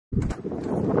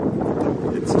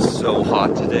It's so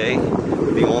hot today.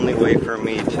 The only way for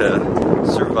me to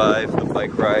survive the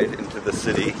bike ride into the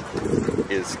city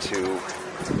is to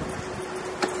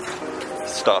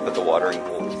stop at the watering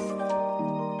hole.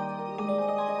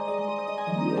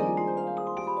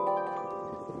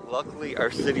 Luckily, our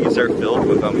cities are filled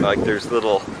with them. Like, there's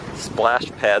little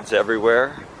splash pads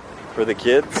everywhere for the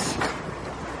kids.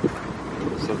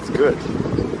 So it's good.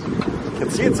 You can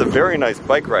see it's a very nice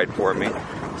bike ride for me.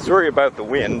 Sorry about the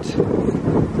wind.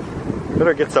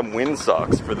 Better get some wind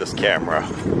socks for this camera.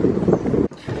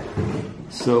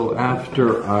 So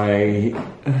after I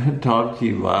talked to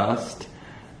you last,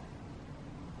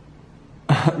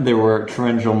 there were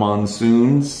torrential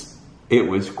monsoons. It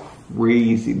was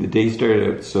crazy. The day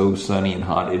started out so sunny and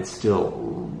hot. It's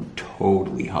still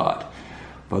totally hot.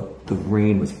 But the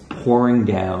rain was pouring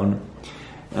down.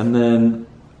 And then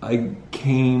I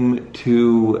came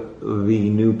to the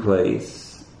new place.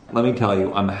 Let me tell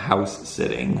you, I'm house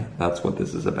sitting. That's what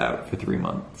this is about for 3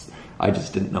 months. I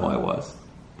just didn't know I was.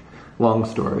 Long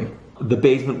story. The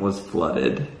basement was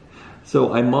flooded.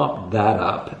 So I mopped that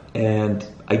up, and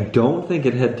I don't think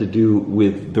it had to do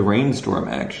with the rainstorm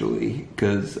actually,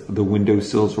 because the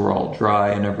windowsills were all dry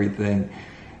and everything,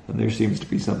 and there seems to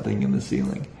be something in the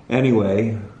ceiling.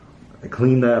 Anyway, I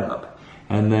cleaned that up,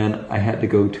 and then I had to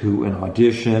go to an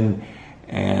audition,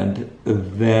 and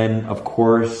then of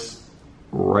course,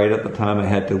 right at the time I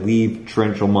had to leave,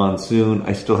 torrential monsoon,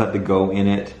 I still had to go in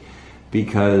it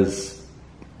because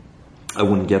I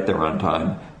wouldn't get there on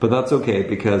time. But that's okay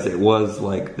because it was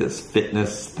like this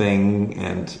fitness thing,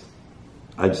 and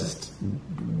I just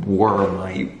wore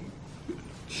my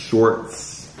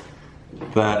shorts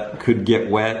that could get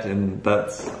wet, and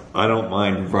I don't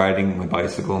mind riding my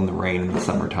bicycle in the rain in the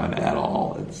summertime at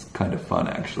all. It's kind of fun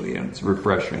actually, and it's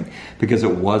refreshing because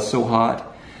it was so hot.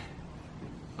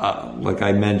 Like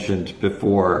I mentioned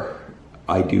before,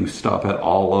 I do stop at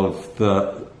all of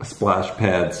the splash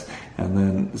pads and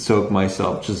then soak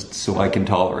myself just so I can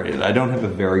tolerate it. I don't have a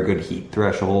very good heat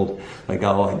threshold. Like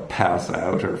I'll like pass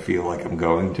out or feel like I'm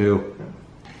going to.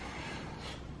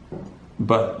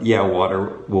 But yeah,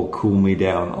 water will cool me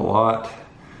down a lot.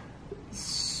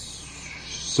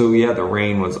 So yeah, the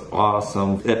rain was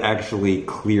awesome. It actually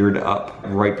cleared up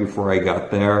right before I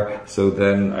got there. So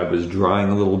then I was drying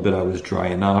a little bit. I was dry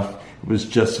enough. It was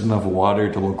just enough water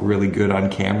to look really good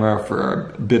on camera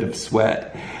for a bit of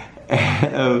sweat.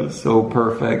 It was so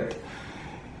perfect.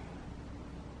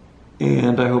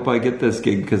 And I hope I get this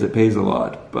gig because it pays a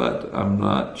lot, but I'm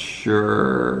not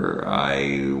sure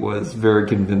I was very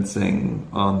convincing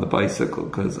on the bicycle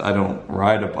because I don't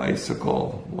ride a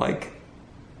bicycle like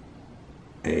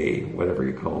a, whatever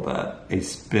you call that, a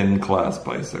spin class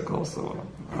bicycle. So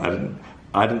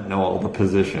I didn't know all the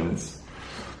positions.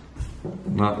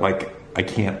 Not like I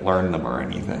can't learn them or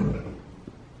anything.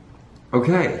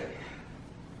 Okay.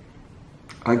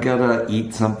 I gotta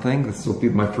eat something. This will be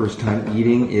my first time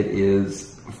eating. It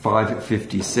is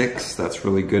 5:56. That's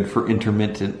really good for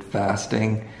intermittent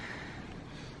fasting.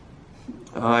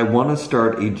 I want to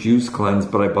start a juice cleanse,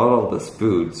 but I bought all this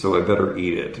food, so I better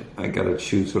eat it. I gotta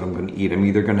choose what I'm gonna eat. I'm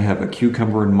either gonna have a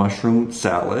cucumber and mushroom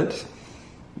salad,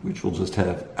 which will just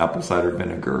have apple cider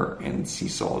vinegar and sea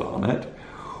salt on it,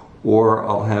 or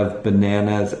I'll have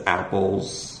bananas,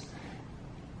 apples,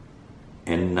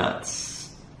 and nuts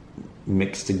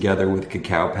mixed together with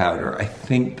cacao powder. I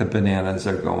think the bananas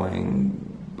are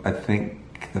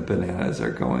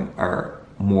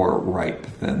more ripe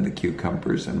than the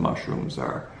cucumbers and mushrooms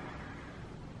are.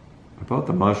 I bought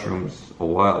the mushrooms a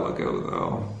while ago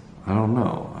though. I don't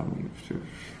know.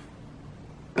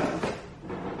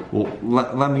 Well,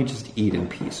 let me just eat in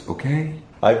peace, okay?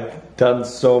 I've done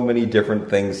so many different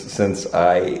things since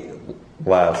I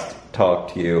last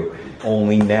talked to you.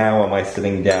 Only now am I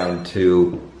sitting down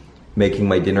to making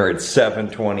my dinner at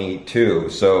 7:22.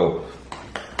 So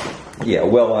yeah,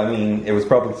 well, I mean, it was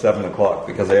probably 7 o'clock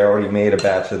because I already made a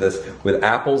batch of this with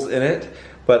apples in it,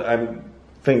 but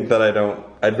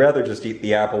I'd rather just eat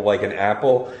the apple like an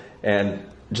apple and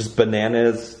just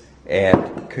bananas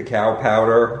and cacao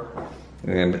powder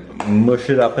and mush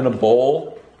it up in a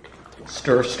bowl,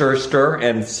 stir, stir, stir,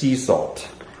 and sea salt.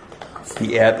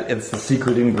 It's the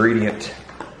secret ingredient.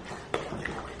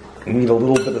 You need a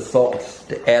little bit of salt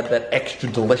to add that extra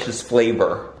delicious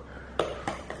flavor.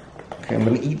 Okay, I'm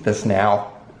gonna eat this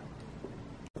now.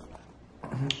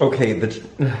 Okay,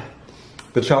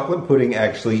 the chocolate pudding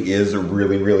actually is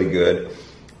really, really good,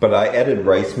 but I added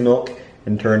rice milk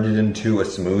and turned it into a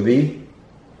smoothie.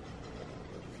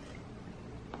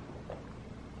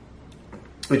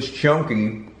 It's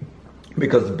chunky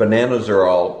because the bananas are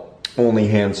all only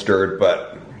hand stirred,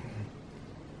 but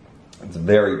It's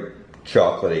very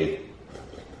chocolatey.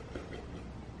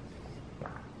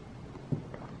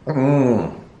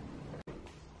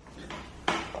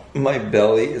 My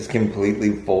belly is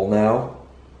completely full now.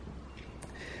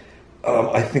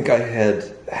 I think I had,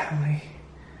 how many?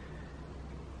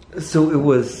 So it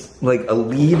was like a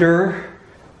liter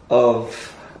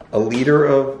of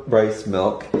rice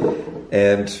milk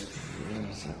and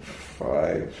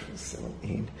 5, 7,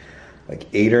 8, like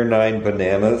 8 or 9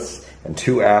 bananas and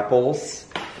 2 apples.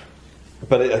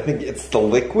 But I think it's the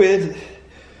liquid.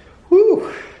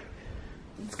 Woo!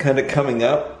 It's kind of coming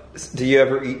up. Do you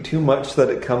ever eat too much that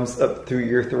it comes up through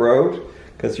your throat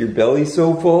because your belly's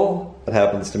so full? It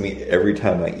happens to me every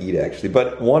time I eat, actually.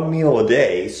 But 1 meal a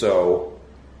day, so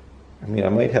I mean, I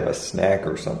might have a snack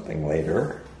or something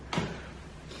later.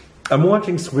 I'm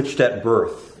watching Switched at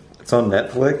Birth. It's on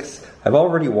Netflix. I've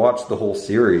already watched the whole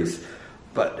series,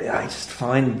 but I just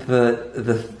find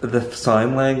the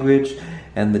sign language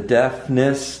and the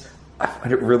deafness, I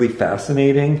find it really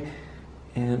fascinating.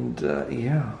 And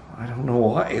yeah, I don't know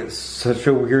why. It's such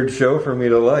a weird show for me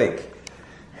to like.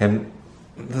 And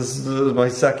this is my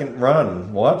second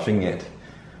run watching it.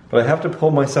 But I have to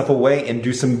pull myself away and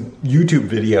do some YouTube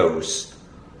videos.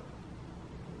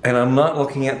 And I'm not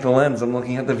looking at the lens, I'm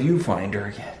looking at the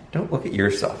viewfinder. Don't look at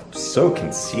yourself. I'm so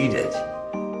conceited.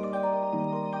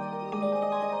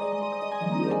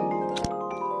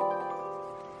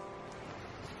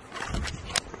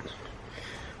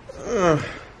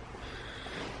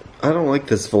 I don't like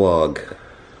this vlog.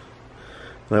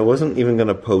 And I wasn't even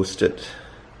gonna post it.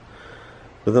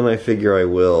 But then I figure I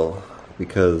will,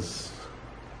 because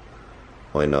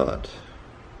why not?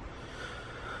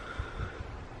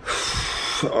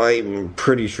 I'm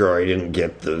pretty sure I didn't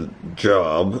get the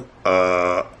job.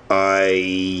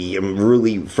 I am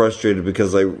really frustrated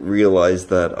because I realized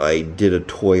that I did a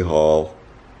toy haul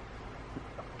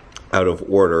out of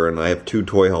order, and I have 2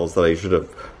 toy hauls that I should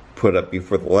have put up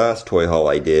before the last toy haul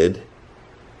I did.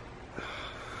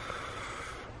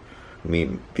 I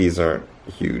mean, these aren't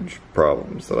huge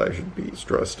problems that I should be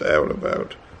stressed out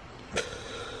about.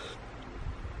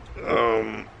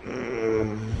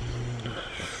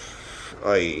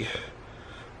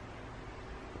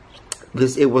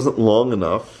 It wasn't long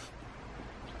enough,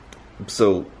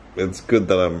 so it's good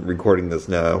that I'm recording this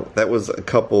now. That was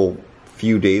a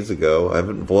few days ago. I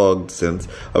haven't vlogged since.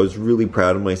 I was really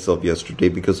proud of myself yesterday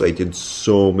because I did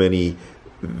so many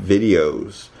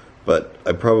videos, but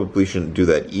I probably shouldn't do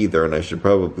that either, and I should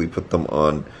probably put them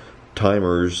on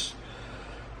timers,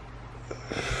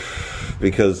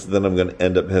 because then I'm going to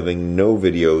end up having no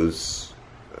videos.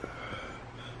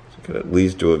 I could at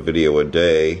least do a video a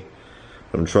day.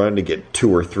 I'm trying to get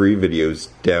 2 or 3 videos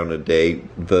down a day.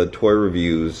 The toy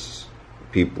reviews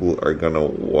people are going to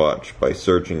watch by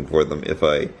searching for them if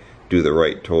I do the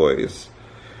right toys.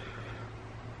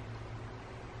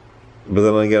 But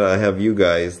then again, I have you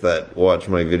guys that watch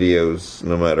my videos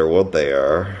no matter what they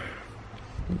are.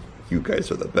 You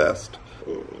guys are the best.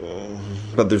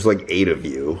 But there's like 8 of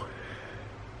you.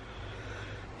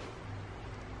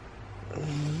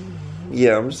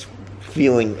 Yeah, I'm just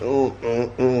feeling,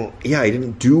 yeah, I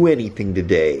didn't do anything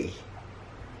today.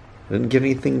 I didn't get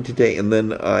anything today, and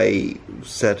then I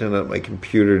sat in at my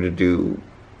computer to do,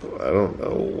 I don't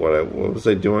know, what was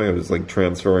I doing? I was like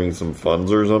transferring some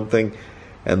funds or something,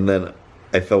 and then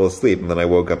I fell asleep, and then I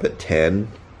woke up at 10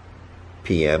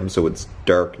 p.m., so it's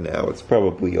dark now. It's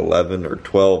probably 11 or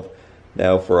 12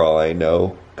 now for all I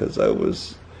know, because I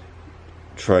was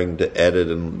trying to edit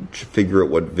and figure out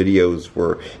what videos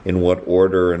were in what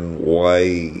order and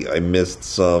why I missed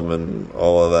some and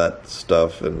all of that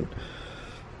stuff, and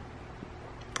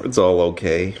it's all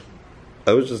okay.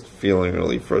 I was just feeling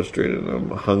really frustrated.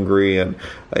 I'm hungry, and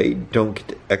I don't get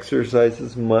to exercise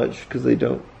as much because I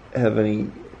don't have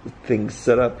anything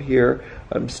set up here.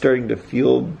 I'm starting to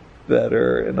feel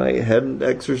better, and I hadn't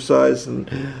exercised, and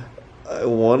I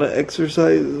want to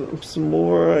exercise some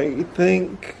more, I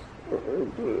think.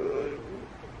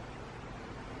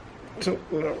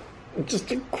 I'm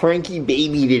just a cranky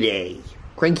baby today.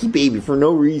 Cranky baby for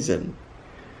no reason.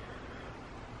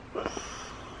 I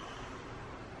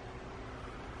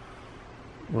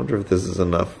wonder if this is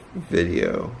enough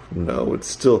video. No,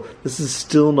 this is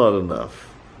still not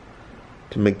enough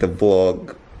to make the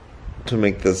vlog, to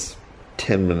make this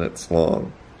 10 minutes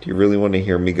long. Do you really want to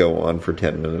hear me go on for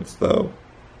 10 minutes though?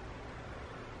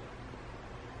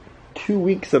 2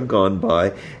 weeks have gone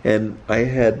by, and I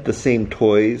had the same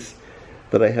toys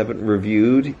that I haven't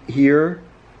reviewed here,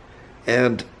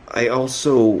 and I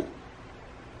also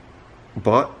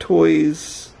bought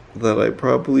toys that I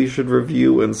probably should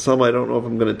review, and some I don't know if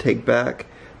I'm going to take back,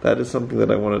 That is something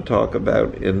that I want to talk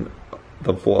about in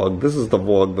the vlog. This is the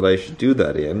vlog that I should do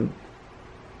that in.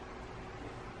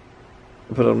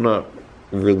 But I'm not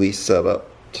really set up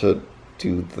to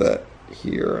do that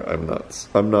here. I'm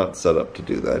not set up to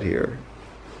do that here.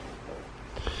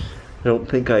 I don't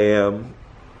think I am.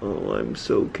 Oh, I'm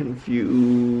so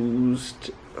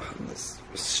confused. This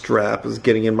strap is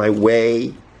getting in my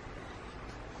way.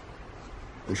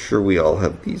 I'm sure we all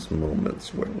have these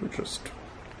moments where we're just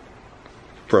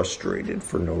frustrated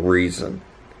for no reason.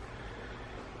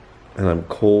 And I'm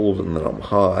cold, and then I'm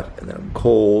hot, and then I'm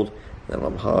cold, and then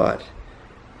I'm hot.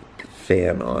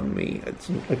 Fan on me.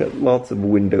 I got lots of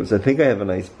windows. I think I have a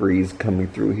nice breeze coming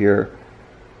through here,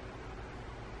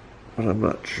 but I'm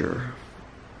not sure.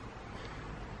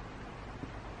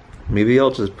 Maybe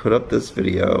I'll just put up this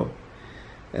video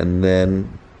and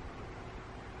then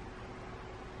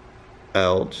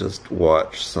I'll just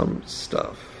watch some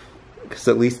stuff, because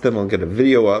at least then I'll get a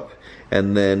video up,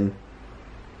 and then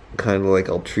kind of like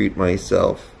I'll treat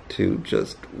myself to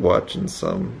just watching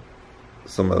some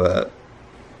of that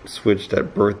Switched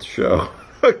at Birth show.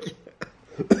 I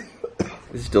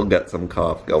still got some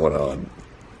cough going on.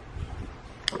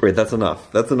 Right, that's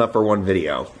enough. That's enough for one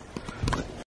video.